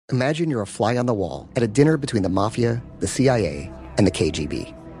Imagine you're a fly on the wall at a dinner between the mafia, the CIA, and the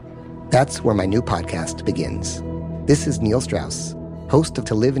KGB. That's where my new podcast begins. This is Neil Strauss, host of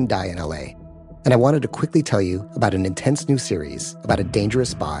To Live and Die in LA, and I wanted to quickly tell you about an intense new series about a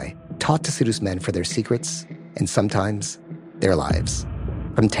dangerous spy taught to seduce men for their secrets and sometimes their lives.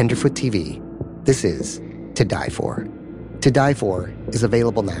 From Tenderfoot TV, this is To Die For. To Die For is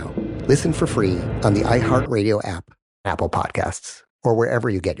available now. Listen for free on the iHeartRadio app, Apple Podcasts, or wherever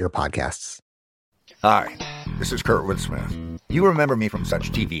you get your podcasts. Hi, this is Kurtwood Smith. You remember me from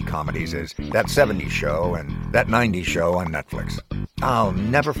such TV comedies as That 70s Show and That 90s Show on Netflix. I'll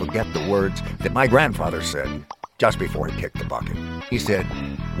never forget the words that my grandfather said just before he kicked the bucket. He said,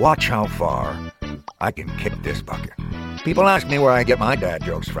 "Watch how far I can kick this bucket." People ask me where I get my dad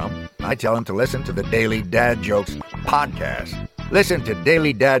jokes from. I tell them to listen to the Daily Dad Jokes podcast. Listen to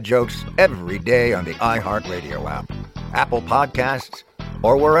Daily Dad Jokes every day on the iHeartRadio app, Apple Podcasts,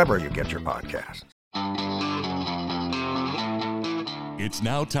 or wherever you get your podcasts. It's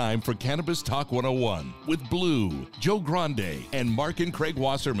now time for Cannabis Talk 101 with Blue, Joe Grande, and Mark and Craig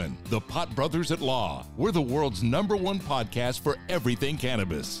Wasserman, the Pot Brothers at Law. We're the world's #1 podcast for everything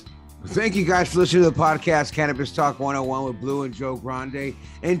cannabis. Thank you guys for listening to the podcast, Cannabis Talk 101 with Blue and Joe Grande.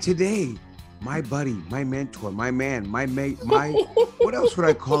 And today, my buddy, my mentor, my man, my mate, what else would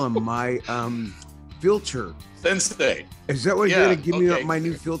I call him? My filter. Sensei. Is that what you're going to give me my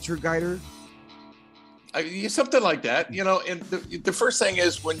new filter guider? Something like that, you know. And the first thing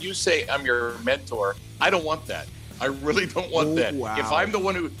is, when you say I'm your mentor, I don't want that. I really don't want that. Wow. If I'm the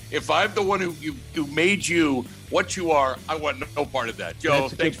one who made you what you are, I want no part of that. Joe,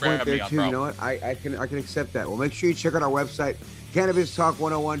 thanks for having me on. You know what? I can accept that. Well, make sure you check out our website.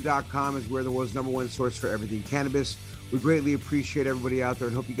 CannabisTalk101.com is where the world's #1 source for everything cannabis. We greatly appreciate everybody out there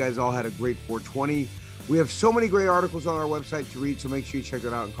and hope you guys all had a great 420. We have so many great articles on our website to read, so make sure you check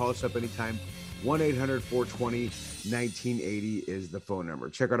it out and call us up anytime. 1-800-420-1980 is the phone number.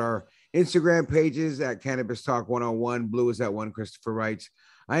 Check out our Instagram pages at Cannabis Talk 101. Blue is at 1. Christopher writes,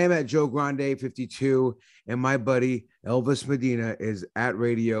 I am at Joe Grande 52, and my buddy Elvis Medina is at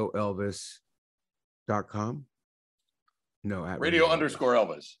RadioElvis.com. No, at Radio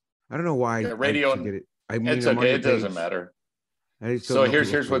 _Elvis. I don't know why. Yeah, radio. I get it. It's okay. It doesn't matter. So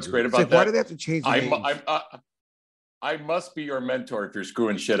here's what's great about that. Why do they have to change the name? I must be your mentor if you're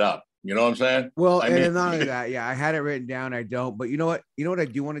screwing shit up. You know what I'm saying? Well, and not only that, yeah, I had it written down. I don't, but you know what? You know what I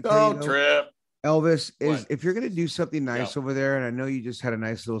do want to tell you? Don't trip. Elvis, is if you're going to do something nice over there, and I know you just had a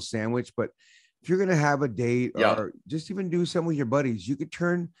nice little sandwich, but if you're going to have a date or just even do something with your buddies, you could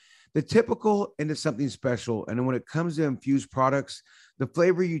turn the typical into something special. And then when it comes to infused products, the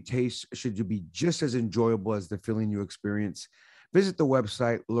flavor you taste should be just as enjoyable as the feeling you experience. Visit the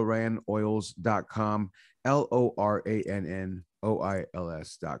website, LorannOils.com,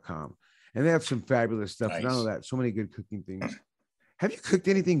 LORANNOILS.com. And they have some fabulous stuff. Nice. None of that. So many good cooking things. Have you cooked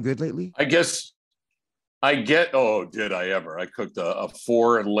anything good lately? Did I ever? I cooked a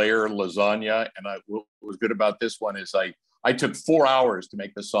 4-layer lasagna. And what was good about this one is I took 4 hours to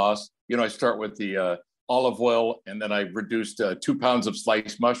make the sauce. You know, I start with the olive oil, and then I reduced 2 pounds of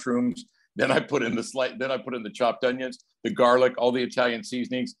sliced mushrooms. Then I put in the chopped onions, the garlic, all the Italian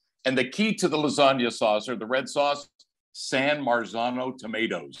seasonings. And the key to the lasagna sauce, or the red sauce, San Marzano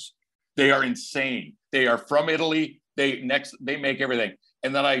tomatoes. They are insane. They are from Italy. They make everything.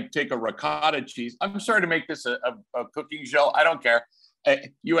 And then I take a ricotta cheese. I'm sorry to make this a cooking show. I don't care.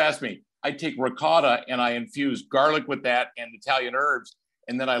 You asked me. I take ricotta and I infuse garlic with that and Italian herbs.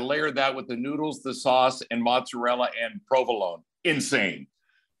 And then I layer that with the noodles, the sauce, and mozzarella and provolone. Insane.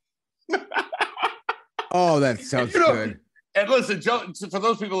 Oh, that sounds good. And listen, Joe, for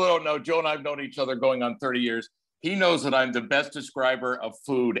those people who don't know, Joe and I have known each other going on 30 years. He knows that I'm the best describer of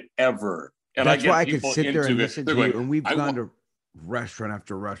food ever. And that's why I could sit there and listen to you. And we've gone to restaurant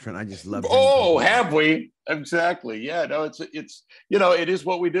after restaurant. I just love it. Oh, have we? Exactly. Yeah, no, it's it is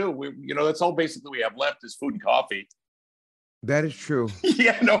what we do. That's all basically we have left is food and coffee. That is true.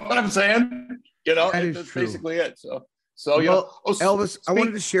 Yeah, know what I'm saying? That's true. Basically it. So Elvis, I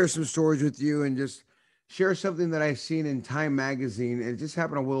wanted to share some stories with you and just share something that I seen in Time magazine. It just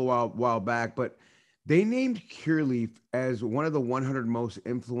happened a little while back, but they named Curaleaf as one of the 100 most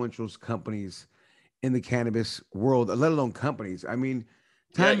influential companies in the cannabis world, let alone companies. I mean,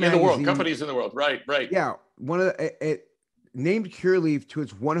 Time magazine, in the world, companies in the world, right? Yeah, it named Curaleaf to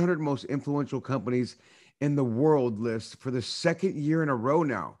its 100 most influential companies in the world list for the second year in a row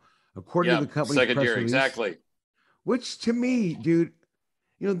now, according to the company's second press year, release, exactly. Which to me, dude,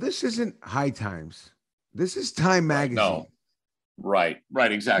 this isn't High Times. This is Time magazine. No. Right,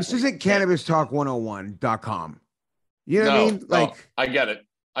 exactly. This isn't CannabisTalk101.com. You know what I mean? I get it.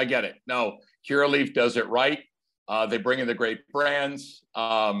 I get it. No, Curaleaf does it right. They bring in the great brands.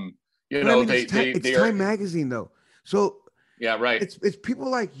 It's Time Magazine though. So yeah, right. It's people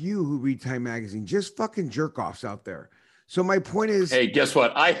like you who read Time Magazine, just fucking jerk offs out there. So my point is, hey, guess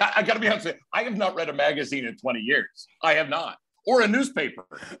what? I got to be honest with you. I have not read a magazine in 20 years. I have not, or a newspaper,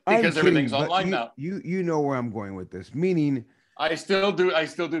 because everything's online now. You know where I'm going with this. Meaning, I still do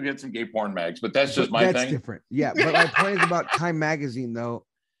get some gay porn mags, but that's just my thing. That's different. Yeah, but my point is about Time Magazine though.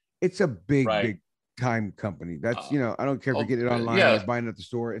 It's a big time company. That's I don't care if you get it online or buying it at the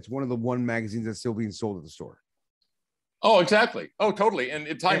store. It's one of the magazines that's still being sold at the store. Oh, exactly. Oh, totally.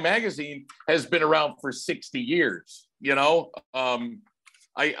 And Time Magazine has been around for 60 years. I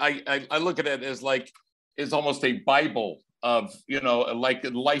look at it as like it's almost a Bible of like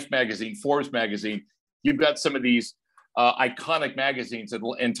Life magazine, Forbes magazine. You've got some of these iconic magazines,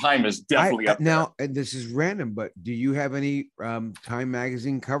 and Time is definitely up there. Now, and this is random, but do you have any Time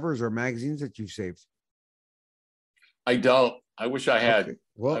Magazine covers or magazines that you've saved? I don't. I wish I had. Okay.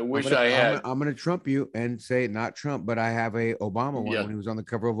 Well, I wish I had. I'm going to trump you and say not Trump, but I have a Obama one when he was on the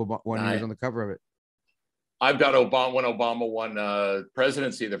cover of it. I've got Obama won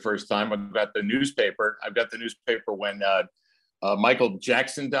presidency the first time. I've got the newspaper. I've got the newspaper when Michael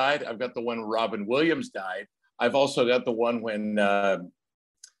Jackson died. I've got the one when Robin Williams died. I've also got the one when,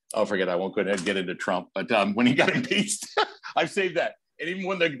 forget it. I won't go ahead and get into Trump, but when he got impeached, I've saved that. And even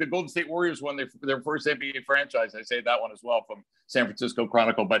when the Golden State Warriors won their first NBA franchise, I saved that one as well from San Francisco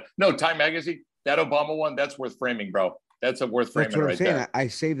Chronicle. But no, Time Magazine, that Obama one, that's worth framing, bro. That's worth framing. That's what I'm saying. There. I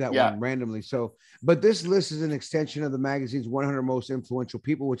saved that one randomly. So, but this list is an extension of the magazine's 100 most influential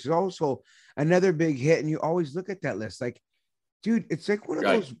people, which is also another big hit. And you always look at that list. Like, dude, it's like one of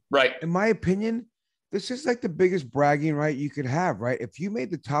those, in my opinion, this is like the biggest bragging right you could have, right? If you made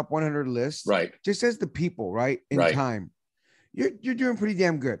the top 100 list, just as the people, right, in Time, you're doing pretty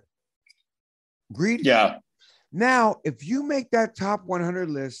damn good. Agreed? Yeah. Now, if you make that top 100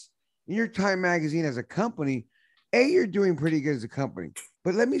 list in your Time Magazine as a company, you're doing pretty good as a company.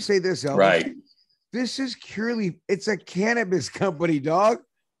 But let me say this, Elvis. Right. This is Curaleaf. It's a cannabis company, dog.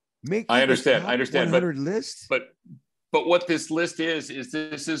 I understand. 100 list. But what this list is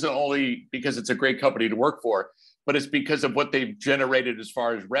this isn't only because it's a great company to work for, but it's because of what they've generated as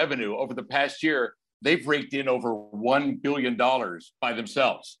far as revenue over the past year. They've raked in over $1 billion by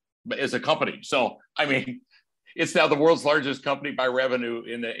themselves as a company. So, I mean, it's now the world's largest company by revenue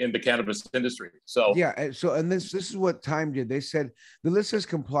in the cannabis industry. So, yeah. So, and this is what Time did. They said the list is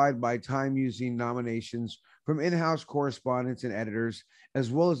complied by Time using nominations from in-house correspondents and editors, as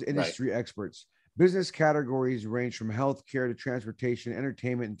well as industry experts. Business categories range from healthcare to transportation,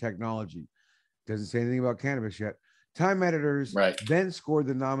 entertainment, and technology. Doesn't say anything about cannabis yet. Time editors then scored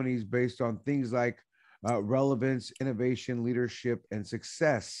the nominees based on things like relevance, innovation, leadership, and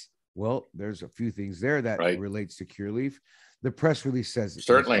success. Well, there's a few things there that relates to Curaleaf. The press release says it,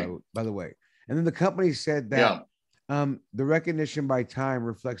 certainly, by the way. And then the company said that the recognition by Time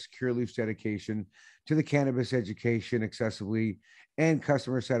reflects Curaleaf's dedication to the cannabis education, accessibly, and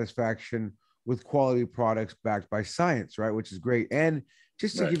customer satisfaction with quality products backed by science, right? Which is great. And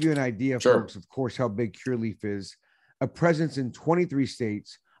just to give you an idea, folks, of course, how big Curaleaf is, a presence in 23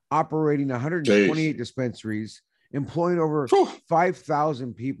 states, operating 128 dispensaries, employing over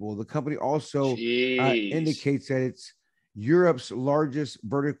 5,000 people. The company also indicates that it's Europe's largest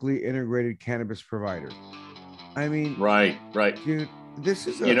vertically integrated cannabis provider. I mean, right, dude. This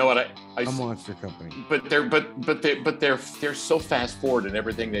is a monster company. But they're so fast forward in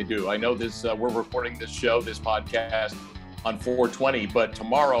everything they do. I know this. We're recording this podcast on 4/20, but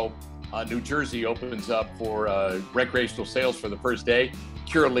tomorrow, New Jersey opens up for recreational sales for the first day.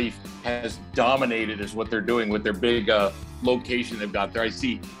 Curaleaf has dominated is what they're doing with their big location they've got there. I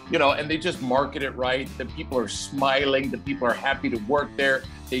see, and they just market it right. The people are smiling. The people are happy to work there.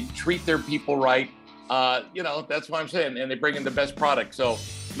 They treat their people right. That's what I'm saying. And they bring in the best product. So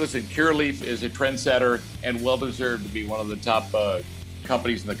listen, Curaleaf is a trendsetter and well-deserved to be one of the top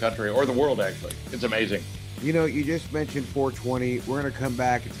companies in the country or the world, actually. It's amazing. You just mentioned 420. We're going to come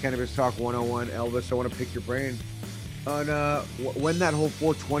back. It's Cannabis Talk 101. Elvis, I want to pick your brain on when that whole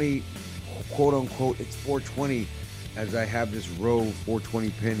 420, quote unquote, it's 420, as I have this row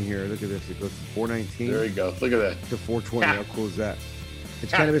 420 pin here. Look at this. It goes from 419. There you go. Look at that. To 420. How cool is that?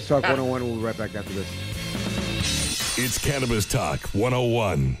 It's Cannabis Talk 101. We'll be right back after this. It's Cannabis Talk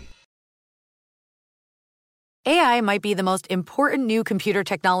 101. AI might be the most important new computer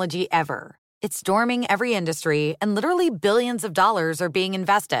technology ever. It's storming every industry, and literally billions of dollars are being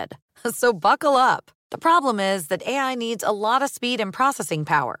invested. So buckle up. The problem is that AI needs a lot of speed and processing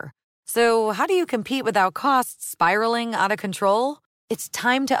power. So how do you compete without costs spiraling out of control? It's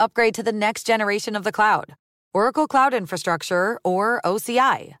time to upgrade to the next generation of the cloud, Oracle Cloud Infrastructure, or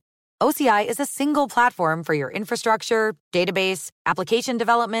OCI. OCI is a single platform for your infrastructure, database, application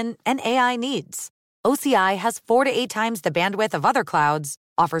development, and AI needs. OCI has 4 to 8 times the bandwidth of other clouds,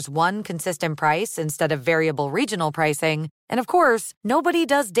 offers one consistent price instead of variable regional pricing, and of course, nobody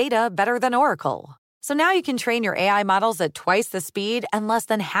does data better than Oracle. So now you can train your AI models at twice the speed and less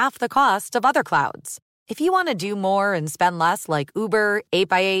than half the cost of other clouds. If you want to do more and spend less like Uber,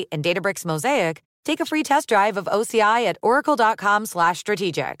 8x8, and Databricks Mosaic, take a free test drive of OCI at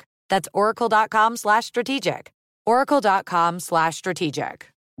oracle.com/strategic. That's oracle.com/strategic.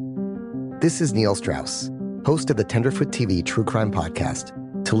 oracle.com/strategic. This is Neil Strauss, host of the Tenderfoot TV true crime podcast,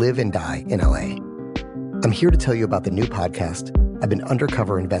 To Live and Die in LA. I'm here to tell you about the new podcast I've been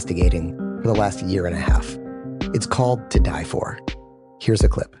undercover investigating for the last year and a half. It's called To Die For. Here's a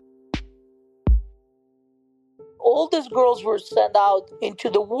clip. All these girls were sent out into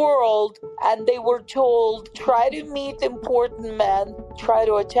the world and they were told, try to meet important men, try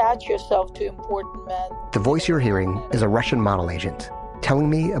to attach yourself to important men. The voice you're hearing is a Russian model agent telling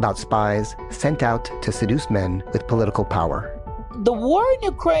me about spies sent out to seduce men with political power. The war in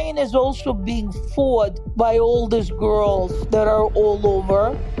Ukraine is also being fought by all these girls that are all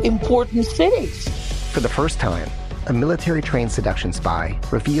over important cities. For the first time, a military-trained seduction spy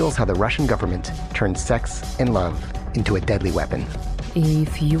reveals how the Russian government turned sex and love into a deadly weapon.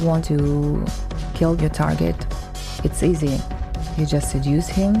 If you want to kill your target, it's easy. You just seduce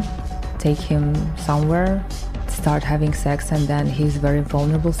him, take him somewhere, start having sex, and then he's very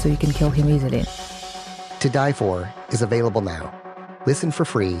vulnerable, so you can kill him easily. To Die For is available now. Listen for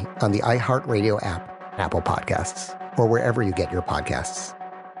free on the iHeartRadio app, Apple Podcasts, or wherever you get your podcasts.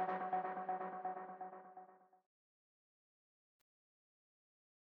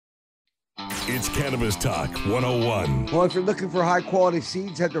 It's Cannabis Talk 101. Well, if you're looking for high-quality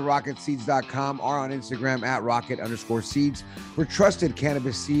seeds, head to rocketseeds.com or on Instagram at rocket_seeds. For trusted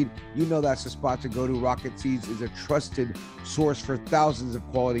cannabis seed, you know that's the spot to go to. Rocket Seeds is a trusted source for thousands of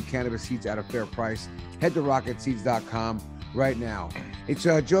quality cannabis seeds at a fair price. Head to rocketseeds.com right now. It's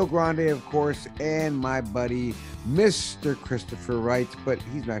Joe Grande, of course, and my buddy, Mr. Christopher Wright, but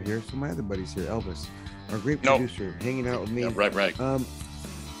he's not here, so my other buddy's here, Elvis, our great producer, hanging out with me. Yeah, right.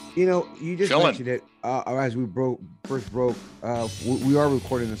 You know, you just mentioned it as we first broke. We are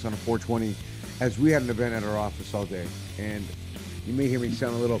recording this on a 420, as we had an event at our office all day, and you may hear me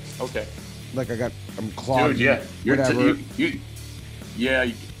sound a little like I'm clogged. Dude, yeah, whatever.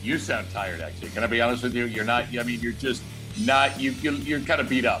 You sound tired. Actually, can I be honest with you? You're not. I mean, you're just not. You're kind of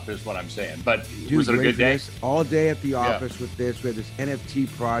beat up, is what I'm saying. But Dude, was it a good day? All day at the office with this. We had this NFT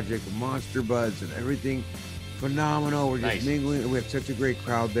project with Monster Buds and everything. Phenomenal. We're just mingling. We have such a great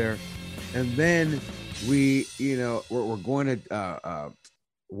crowd there. And then we're going to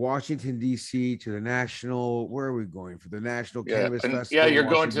Washington, D.C. to the national. Where are we going for the National Cannabis Festival? Yeah, you're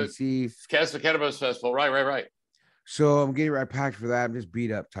going to DC. Cannabis Festival. Right. So I'm getting right packed for that. I'm just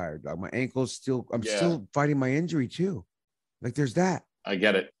beat up, tired, dog. My ankle's still. I'm still fighting my injury too. Like there's that. I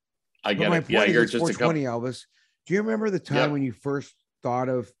get it. My point is you're just 420, Elvis. Do you remember the time when you first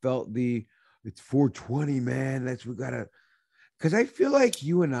felt the? It's 420, man. Because I feel like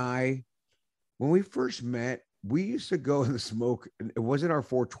you and I, when we first met, we used to go in the smoke. And it wasn't our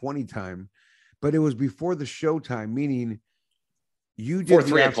 420 time, but it was before the show time, meaning you did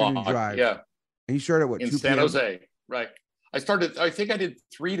the afternoon drive. Yeah. And you started at in 2 San p.m.? Jose. Right. I think I did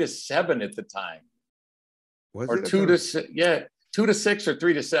 3 to 7 at the time. Was or it? 2 to 6. Yeah. 2 to 6 or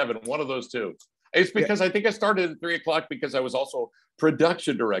 3 to 7. One of those two. It's because I think I started at 3 o'clock because I was also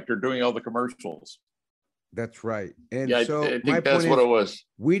production director doing all the commercials. That's right. And so I think that's what it was.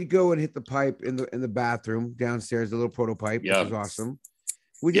 We'd go and hit the pipe in the bathroom downstairs, the little prototype, which was awesome.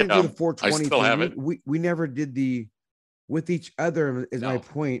 We didn't do the 420 I still have it. We never did the with each other. My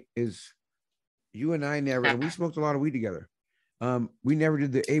point is, you and I never, and we smoked a lot of weed together. We never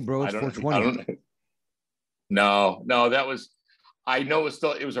did the bro, it's 420. No, that was. I know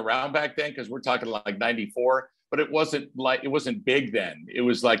it was around back then because we're talking like 94, but it wasn't big then. It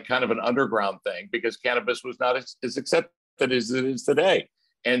was like kind of an underground thing because cannabis was not as accepted as it is today.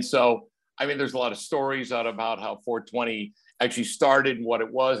 And so, I mean, there's a lot of stories out about how 420 actually started and what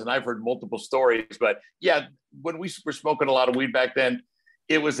it was. And I've heard multiple stories, but yeah, when we were smoking a lot of weed back then,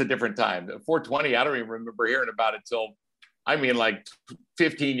 it was a different time. 420, I don't even remember hearing about it till, like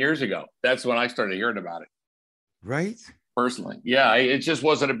 15 years ago. That's when I started hearing about it. Right? Personally, yeah, it just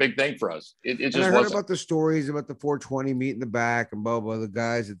wasn't a big thing for us. It just wasn't. I heard about the stories about the 420 meet in the back and blah blah. The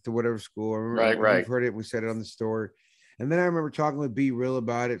guys at the whatever school. I remember we've heard it. We said it on the story, and then I remember talking with B Real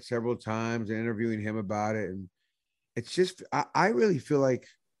about it several times and interviewing him about it. And it's just, I really feel like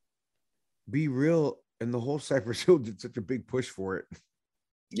Be Real and the whole Cypress Hill did such a big push for it.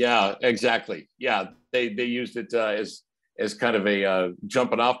 Yeah, exactly. Yeah, they used it as kind of a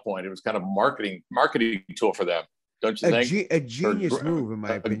jumping off point. It was kind of marketing tool for them, don't you think? A genius move, in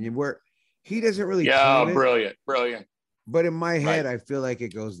my opinion, where he doesn't really. Yeah, brilliant. But in my head, I feel like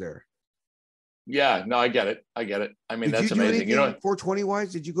it goes there. Yeah, no, I get it. I mean, that's amazing. 420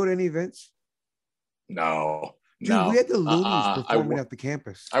 wise, did you go to any events? No. Dude, we had the Loonies performing at the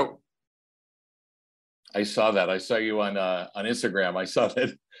campus. I saw that. I saw you on Instagram. I saw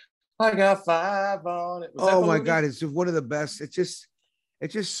that. I got 5 on it. Oh my God, it's one of the best. It just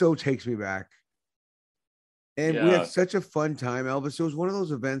so takes me back. And we had such a fun time, Elvis. It was one of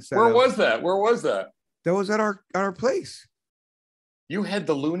those events that. Where was that? That was at our place. You had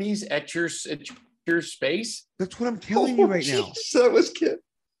the Loonies at your space? That's what I'm telling you right now. That was kid.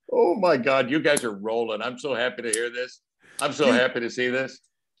 Oh my God, you guys are rolling. I'm so happy to hear this. I'm so happy to see this.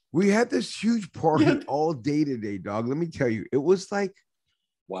 We had this huge party all day today, dog. Let me tell you, it was like,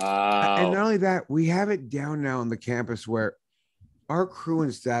 wow. And not only that, we have it down now on the campus where our crew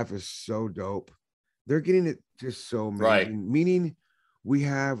and staff is so dope. They're getting it just so amazing. Right. Meaning we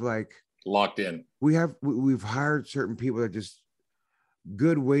have like locked in. We've hired certain people that just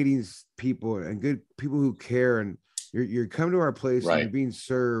good waitings people and good people who care, and you're coming to our place and you're being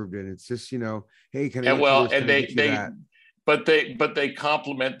served, and it's just, hey, can I but they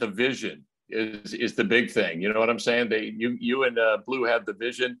complement the vision is the big thing. You know what I'm saying? You and Blue have the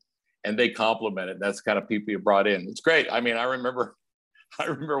vision, and they complement it. That's the kind of people you brought in. It's great. I mean, I remember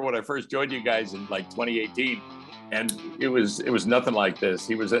when I first joined you guys in like 2018, and it was nothing like this.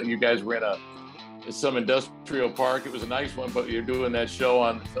 You guys were in some industrial park. It was a nice one, but you're doing that show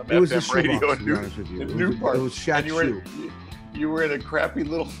on some FM radio in Newport. It was Shaq Shoe. You were in a crappy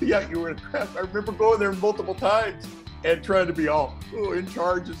little, I remember going there multiple times and trying to be all in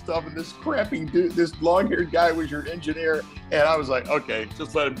charge and stuff. And this crappy dude, this long-haired guy was your engineer. And I was like, okay,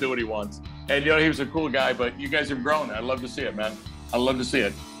 just let him do what he wants. And, he was a cool guy, but you guys have grown. I love to see it, man. I love to see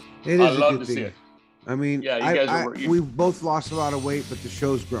it. It is a good thing. I mean, we've both lost a lot of weight, but the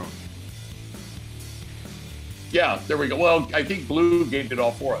show's grown. Yeah, there we go. Well, I think Blue gained it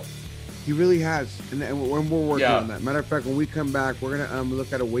all for us. He really has. And we're working on that. Matter of fact, when we come back, we're going to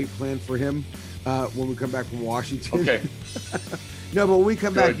look at a weight plan for him when we come back from Washington. Okay. No, but when we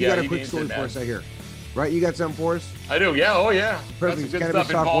come back, you got a quick story for us, I hear. Right? You got something for us? I do. Yeah. Oh, yeah. Perfect. Cannabis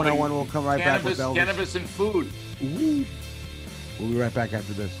Talk 101. We'll come right back with Elvis. Cannabis and food. Ooh. We'll be right back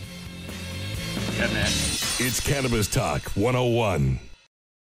after this. Yeah, man. It's Cannabis Talk 101.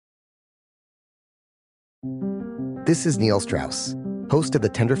 This is Neil Strauss, host of the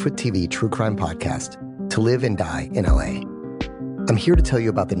Tenderfoot TV true crime podcast, To Live and Die in LA. I'm here to tell you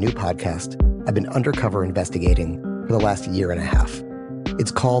about the new podcast I've been undercover investigating for the last year and a half.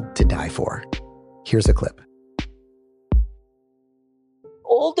 It's called To Die For. Here's a clip.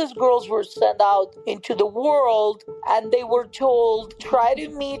 All these girls were sent out into the world, and they were told, try to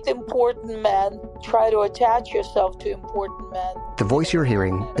meet important men, try to attach yourself to important men. The voice you're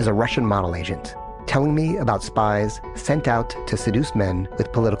hearing is a Russian model agent telling me about spies sent out to seduce men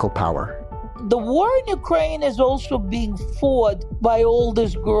with political power. The war in Ukraine is also being fought by all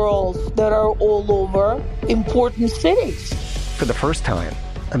these girls that are all over important cities. For the first time,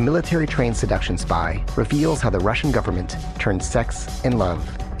 a military-trained seduction spy reveals how the Russian government turned sex and love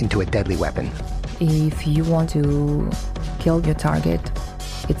into a deadly weapon. If you want to kill your target,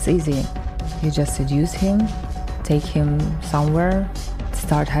 it's easy. You just seduce him, take him somewhere,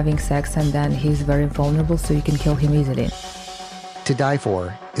 start having sex, and then he's very vulnerable, so you can kill him easily. To Die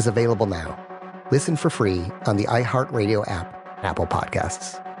For is available now. Listen for free on the iHeartRadio app, Apple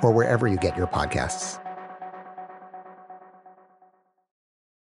Podcasts, or wherever you get your podcasts.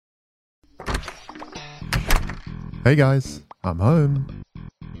 Hey guys, I'm home.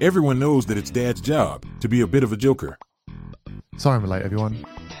 Everyone knows that it's Dad's job to be a bit of a joker. Sorry I'm late, everyone.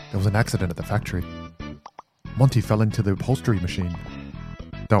 There was an accident at the factory. Monty fell into the upholstery machine.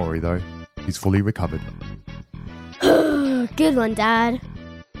 Don't worry though, he's fully recovered. Good one, Dad.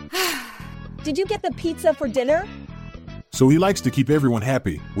 Did you get the pizza for dinner? So he likes to keep everyone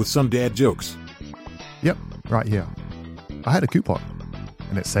happy with some dad jokes. Yep, right here. I had a coupon,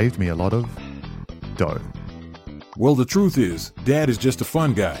 and it saved me a lot of dough. Well, the truth is, Dad is just a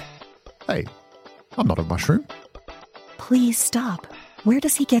fun guy. Hey, I'm not a mushroom. Please stop. Where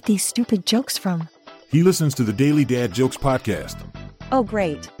does he get these stupid jokes from? He listens to the Daily Dad Jokes podcast. Oh,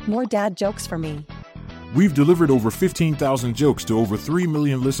 great. More dad jokes for me. We've delivered over 15,000 jokes to over 3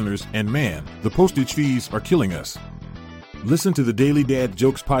 million listeners, and man, the postage fees are killing us. Listen to the Daily Dad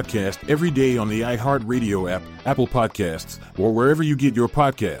Jokes podcast every day on the iHeartRadio app, Apple Podcasts, or wherever you get your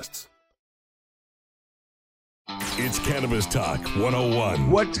podcasts. It's Cannabis Talk 101.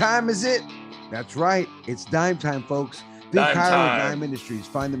 What time is it? That's right. It's dime time, folks. Think higher with Dime Industries.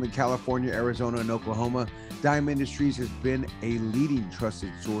 Find them in California, Arizona, and Oklahoma. Dime Industries has been a leading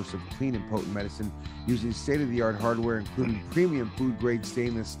trusted source of clean and potent medicine using state-of-the-art hardware, including premium food-grade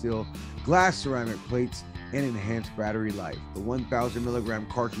stainless steel, glass ceramic plates, and enhanced battery life. The 1,000 milligram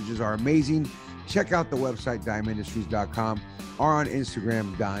cartridges are amazing. Check out the website, dimeindustries.com, or on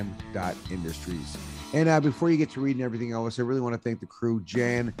Instagram, dime.industries. And before you get to reading everything else, I really want to thank the crew: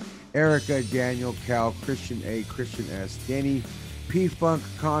 Jan, Erica, Daniel, Cal, Christian A, Christian S, Danny, P-Funk,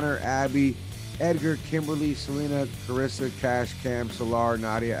 Connor, Abby, Edgar, Kimberly, Selena, Carissa, Cash, Cam, Solar,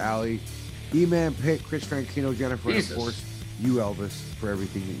 Nadia, Ali, E-Man, Pitt, Chris Frankino, Jennifer, and of course, you, Elvis, for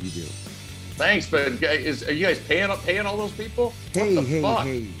everything that you do. Thanks, but are you guys paying all those people? Hey,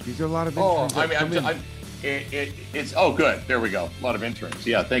 these are a lot of interns. It's good. There we go. A lot of interns.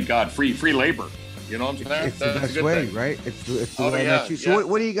 Yeah, thank God. Free labor. You know what I'm saying? It's the best way, right? It's the way I met you. So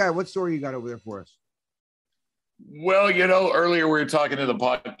what do you got? What story you got over there for us? Well, earlier we were talking to the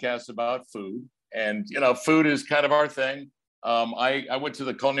podcast about food, and food is kind of our thing. I went to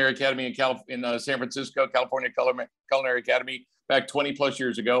the Culinary Academy in San Francisco, California Culinary Academy back 20 plus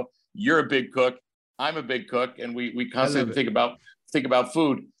years ago. You're a big cook. I'm a big cook, and we constantly think about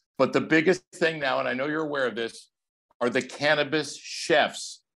food. But the biggest thing now, and I know you're aware of this, are the cannabis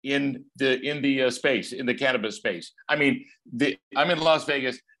chefs in the cannabis space. I mean, I'm in Las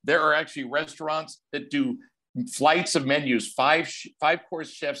Vegas. There are actually restaurants that do flights of menus, five-course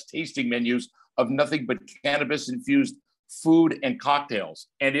chefs tasting menus of nothing but cannabis infused food and cocktails,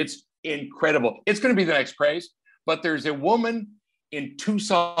 and it's incredible. It's going to be the next craze. But there's a woman in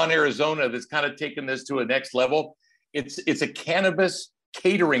Tucson, Arizona, that's kind of taken this to a next level. It's a cannabis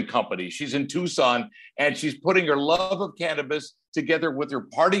catering company. She's in Tucson, and she's putting her love of cannabis together with her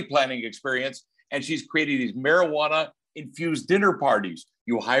party planning experience, and she's creating these marijuana infused dinner parties.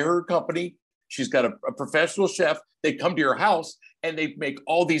 You hire her company. She's got a professional chef. They come to your house and they make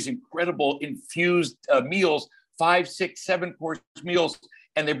all these incredible infused meals, 5, 6, 7-course meals,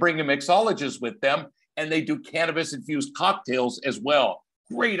 and they bring a mixologist with them, and they do cannabis infused cocktails as well.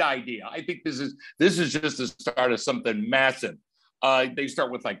 Great idea. I think this is just the start of something massive. They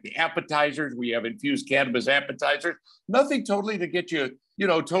start with like the appetizers. We have infused cannabis appetizers. Nothing totally to get you,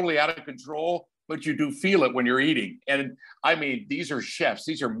 totally out of control, but you do feel it when you're eating. And I mean, these are chefs.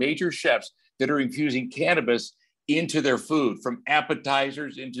 These are major chefs that are infusing cannabis into their food, from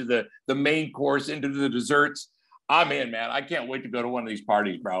appetizers into the main course, into the desserts. I'm in, man. I can't wait to go to one of these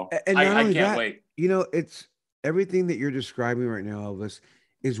parties, bro. And I can't wait. It's everything that you're describing right now, Elvis,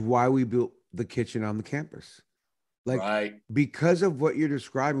 is why we built the kitchen on the campus. Because of what you're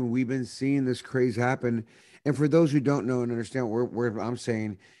describing, we've been seeing this craze happen. And for those who don't know and understand where I'm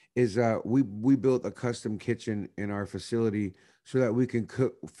saying is we built a custom kitchen in our facility so that we can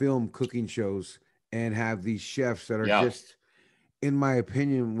film cooking shows and have these chefs that are just, in my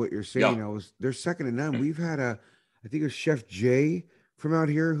opinion, what you're saying, they're second to none. We've had I think a Chef Jay from out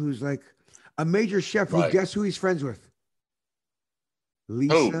here who's like a major chef. Who, guess who he's friends with?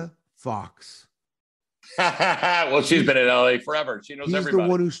 Lisa Fox. Well, she's been in LA forever. She knows everybody. He's the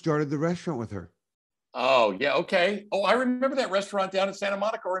one who started the restaurant with her. Oh, yeah. Okay. Oh, I remember that restaurant down in Santa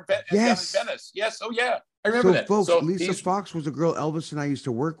Monica or down in Venice. Yes. Oh, yeah. I remember that. Folks, Lisa Fox was a girl Elvis and I used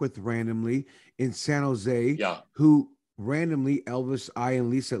to work with randomly in San Jose. Yeah. Who randomly, Elvis, I, and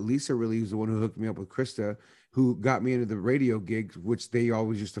Lisa really was the one who hooked me up with Krista, who got me into the radio gigs, which they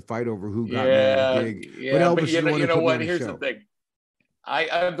always used to fight over who got me into the gig. Yeah, but Elvis, you know what? Here's the thing.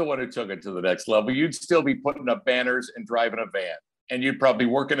 I'm the one who took it to the next level. You'd still be putting up banners and driving a van, and you'd probably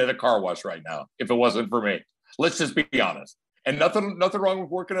be working at a car wash right now if it wasn't for me. Let's just be honest. And nothing wrong with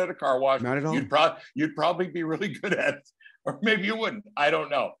working at a car wash. Not at all. You'd probably be really good at it, or maybe you wouldn't. I don't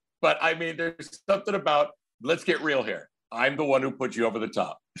know. But I mean, there's something about, let's get real here. I'm the one who put you over the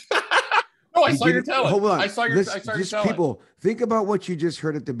top. No, I saw your talent. Hold on. I saw your talent. People, think about what you just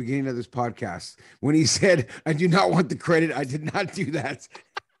heard at the beginning of this podcast when he said, "I do not want the credit. I did not do that."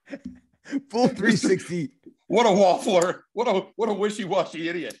 Full 360. What a waffler! What a wishy-washy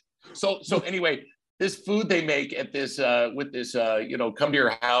idiot. So anyway, this food they make at this with this come to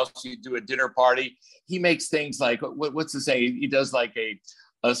your house, you do a dinner party. He makes things like what's the say? He does like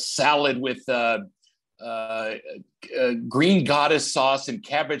a salad with green goddess sauce and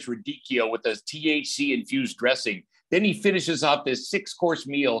cabbage radicchio with a THC infused dressing. Then he finishes off this 6-course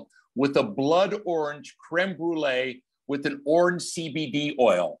meal with a blood orange creme brulee with an orange CBD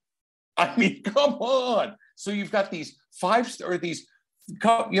oil. I mean, come on. So you've got these 5-star, these 1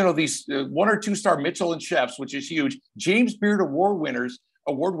 or 2-star Michelin chefs, which is huge, James Beard award winners,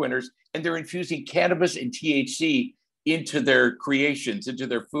 and they're infusing cannabis and THC into their creations, into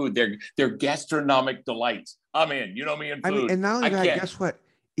their food, their gastronomic delights. I'm in, you know me in food. I mean, and not only that, guess what?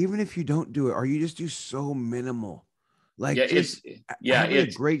 Even if you don't do it, or you just do so minimal, like having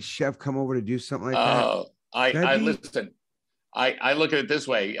a great chef come over to do something like that. Listen, I look at it this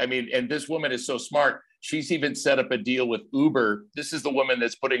way. I mean, and this woman is so smart. She's even set up a deal with Uber. This is the woman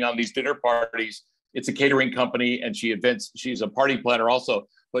that's putting on these dinner parties. It's a catering company, and she's a party planner also.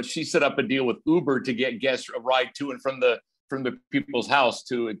 But she set up a deal with Uber to get guests a ride to and from the people's house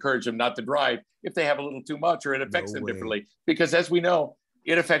to encourage them not to drive if they have a little too much or it affects them differently. Because as we know,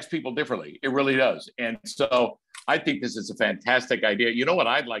 it affects people differently. It really does. And so I think this is a fantastic idea. You know what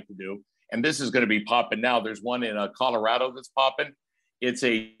I'd like to do? And this is going to be popping now. There's one in Colorado that's popping. It's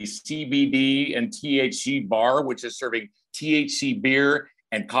a CBD and THC bar, which is serving THC beer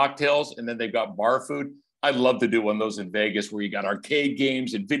and cocktails. And then they've got bar food. I'd love to do one of those in Vegas where you got arcade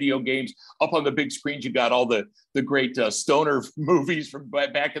games and video games. Up on the big screens, you got all the great stoner movies from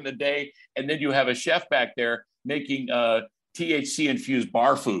back in the day. And then you have a chef back there making THC-infused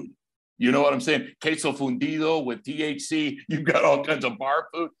bar food. You know what I'm saying? Queso fundido with THC. You've got all kinds of bar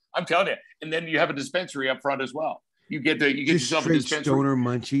food. I'm telling you. And then you have a dispensary up front as well. You get yourself a dispensary. Stoner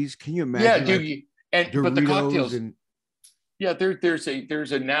munchies. Can you imagine? Yeah, dude. But the cocktails. Yeah, there's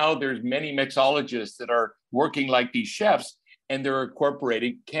many mixologists that are working like these chefs, and they're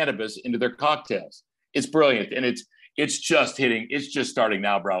incorporating cannabis into their cocktails. It's brilliant, and it's just hitting. It's just starting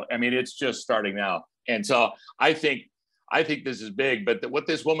now, bro. I mean, it's just starting now, and so I think this is big. But what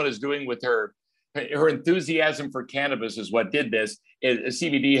this woman is doing with her enthusiasm for cannabis is what did this.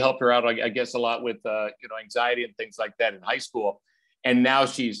 CBD helped her out, I guess, a lot with anxiety and things like that in high school, and now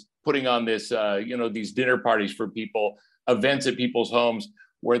she's putting on this these dinner parties for people. Events at people's homes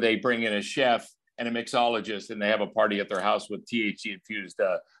where they bring in a chef and a mixologist and they have a party at their house with THC infused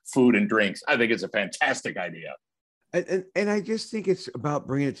food and drinks. I think it's a fantastic idea. And I just think it's about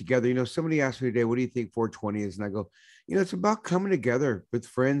bringing it together. You know, somebody asked me today, what do you think 420 is? And I go, it's about coming together with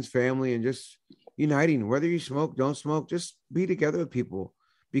friends, family, and just uniting. Whether you smoke, don't smoke, just be together with people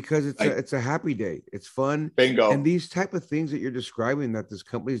because it's a happy day. It's fun. Bingo. And these type of things that you're describing that this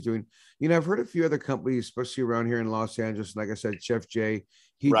company is doing, I've heard a few other companies, especially around here in Los Angeles. Like I said, Chef Jay,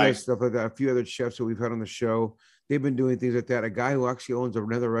 he does stuff like that. A few other chefs that we've had on the show, they've been doing things like that. A guy who actually owns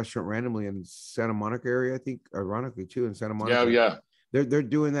another restaurant randomly in Santa Monica area, I think, ironically too, in Santa Monica. Yeah. They're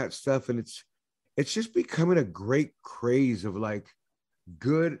doing that stuff, and it's just becoming a great craze of like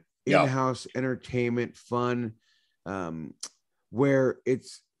good in-house entertainment, fun, where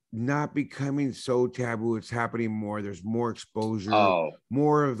it's not becoming so taboo. It's happening more. There's more exposure,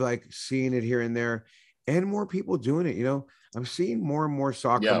 more of like seeing it here and there, and more people doing it. I'm seeing more and more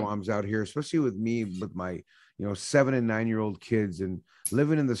soccer moms out here, especially with me, with my 7 and 9-year-old kids, and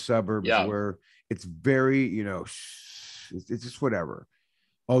living in the suburbs where it's very, it's just whatever.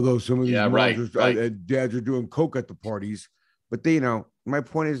 Although some of these dads are doing coke at the parties, but they, my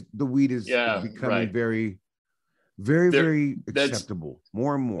point is the weed is becoming very, very acceptable,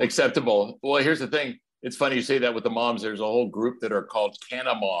 more and more acceptable. Well, here's the thing. It's funny you say that with the moms. There's a whole group that are called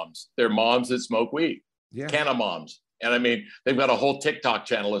Canna Moms. They're moms that smoke weed. Canna Moms. And I mean, they've got a whole TikTok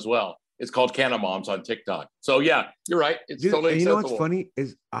channel as well. It's called Canna Moms on TikTok. So yeah, you're right. It's totally acceptable. You know what's funny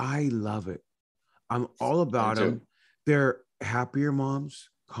is I love it. I'm all about them. They're happier moms,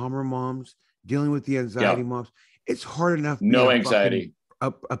 calmer moms, dealing with the anxiety moms. It's hard enough. No anxiety.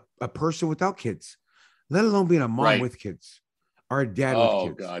 A person without kids, let alone being a mom with kids or a dad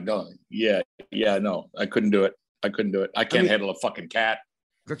with kids. Oh God, no. Yeah, no. I couldn't do it. I can't handle a fucking cat.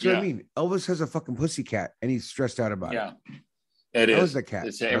 That's what I mean. Elvis has a fucking pussy cat, and he's stressed out about it. Yeah, it is. How's the cat?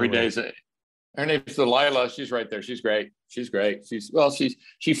 It's every day. Her name's Delilah. She's right there. She's great.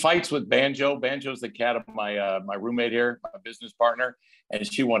 She fights with Banjo. Banjo's the cat of my roommate here, my business partner,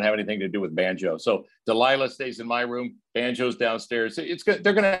 and she won't have anything to do with Banjo. So Delilah stays in my room. Banjo's downstairs. It's good.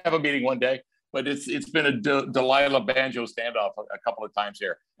 They're gonna have a meeting one day, but it's been a Delilah Banjo standoff a couple of times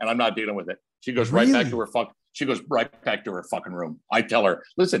here, and I'm not dealing with it. She goes right back to her She goes right back to her fucking room. I tell her,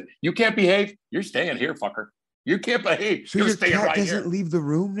 listen, you can't behave. You're staying here, fucker. You can't behave. So you're your staying cat right doesn't here. leave the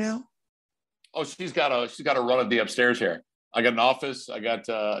room now? Oh, she's got a run of the upstairs here. I got an office. I got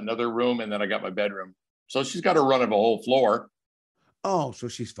another room, and then I got my bedroom. So she's got a run of a whole floor. Oh, so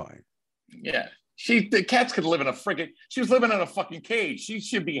she's fine. Yeah. The cats could live in she was living in a fucking cage. She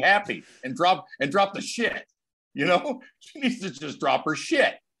should be happy and drop the shit. She needs to just drop her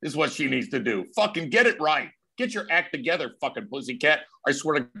shit is what she needs to do. Fucking get it right. Get your act together, fucking pussycat. I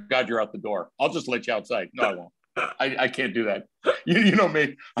swear to God, you're out the door. I'll just let you outside. No, I won't. I can't do that. You know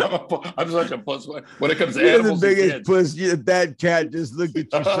me. I'm such a puss when it comes to animals. You're the biggest puss. That cat just looked at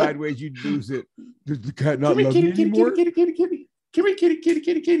you sideways. You'd lose it. Does the cat not love you anymore? Kitty.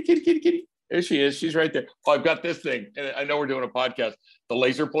 There she is. She's right there. Oh, I've got this thing. And I know we're doing a podcast. The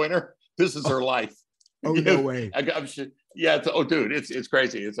laser pointer. This is her life. Oh, no way. Yeah. Dude, it's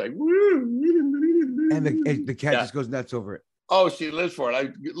crazy. It's like, and the cat just goes nuts over it. Oh, she lives for it. I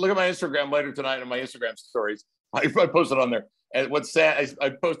look at my Instagram later tonight on my Instagram stories. I posted on there. And what's sad, I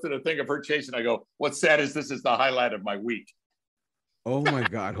posted a thing of her chasing. I go, what's sad is this is the highlight of my week. Oh my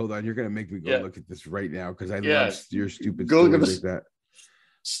God. Hold on. You're going to make me go look at this right now. Cause I love your stupid go stories look at like that.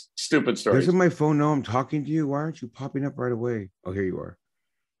 Stupid stories. Doesn't my phone know I'm talking to you? Why aren't you popping up right away? Oh, here you are.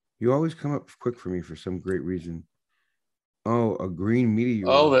 You always come up quick for me for some great reason. Oh, a green meteor.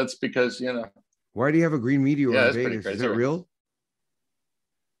 Oh, that's because, Why do you have a green meteor in pretty Vegas? crazy. Is that real?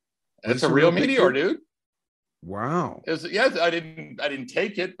 It's a real meteor, dude. Wow. Yes, I didn't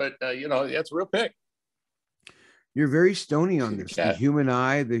take it, but it's a real pic. You're very stony on this. The human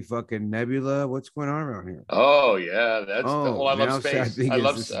eye, the fucking nebula. What's going on around here? Oh yeah, that's I love space. I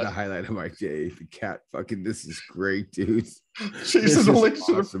love this is the highlight of my day. The cat fucking. This is great, dude. She's a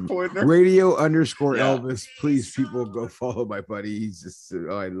laser pointer. Radio_Elvis. Please, people, go follow my buddy. He's just.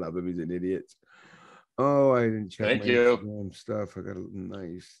 Oh, I love him. He's an idiot. Oh, I didn't check Thank my you. Instagram stuff. I got a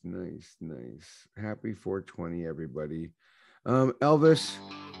nice. Happy 420, everybody. Elvis,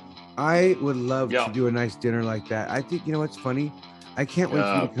 I would love to do a nice dinner like that. I think, what's funny? I can't wait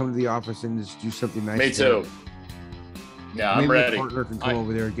for you to come to the office and just do something nice. Me too. Yeah, I'm ready. My partner can come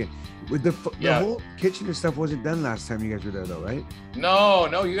over there again. With the whole kitchen and stuff wasn't done last time you guys were there, though, right? No,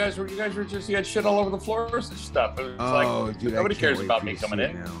 you guys were just, you had shit all over the floors and stuff. It was dude, nobody cares about me coming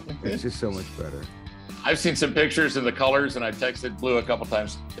in. Now. It's just so much better. I've seen some pictures of the colors, and I texted Blue a couple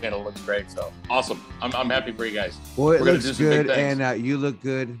times, and it looks great. So awesome! I'm happy for you guys. Well, it looks good, and you look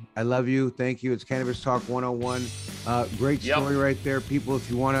good. I love you. Thank you. It's Cannabis Talk 101. Great story right there, people. If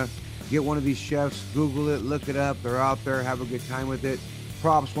you want to get one of these chefs, Google it, look it up. They're out there. Have a good time with it.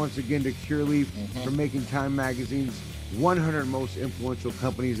 Props once again to Curaleaf for making Time Magazine's 100 most influential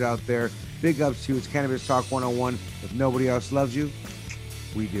companies out there. Big ups to you. It's Cannabis Talk 101. If nobody else loves you,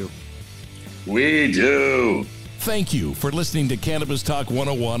 we do. We do. Thank you for listening to Cannabis Talk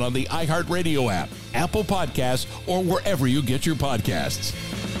 101 on the iHeartRadio app, Apple Podcasts, or wherever you get your podcasts.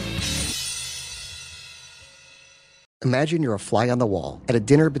 Imagine you're a fly on the wall at a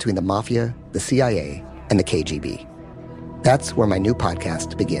dinner between the Mafia, the CIA, and the KGB. That's where my new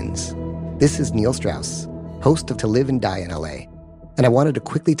podcast begins. This is Neil Strauss, host of To Live and Die in LA, and I wanted to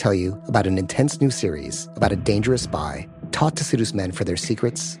quickly tell you about an intense new series about a dangerous spy taught to seduce men for their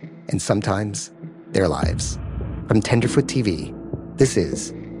secrets and sometimes their lives. From Tenderfoot TV, this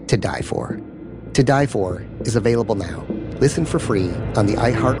is To Die For. To Die For is available now. Listen for free on the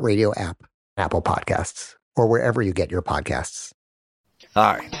iHeartRadio app, Apple Podcasts, or wherever you get your podcasts.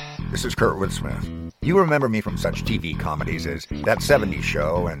 Hi, this is Kurtwood Smith. You remember me from such TV comedies as That 70s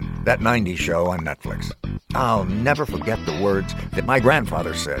Show and That 90s Show on Netflix. I'll never forget the words that my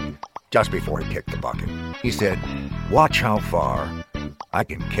grandfather said just before he kicked the bucket. He said, "Watch how far I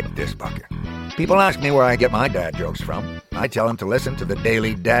can kick this bucket." People ask me where I get my dad jokes from. I tell them to listen to the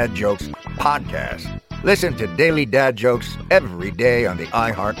Daily Dad Jokes podcast. Listen to Daily Dad Jokes every day on the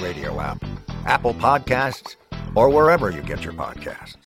iHeartRadio app, Apple Podcasts, or wherever you get your podcasts.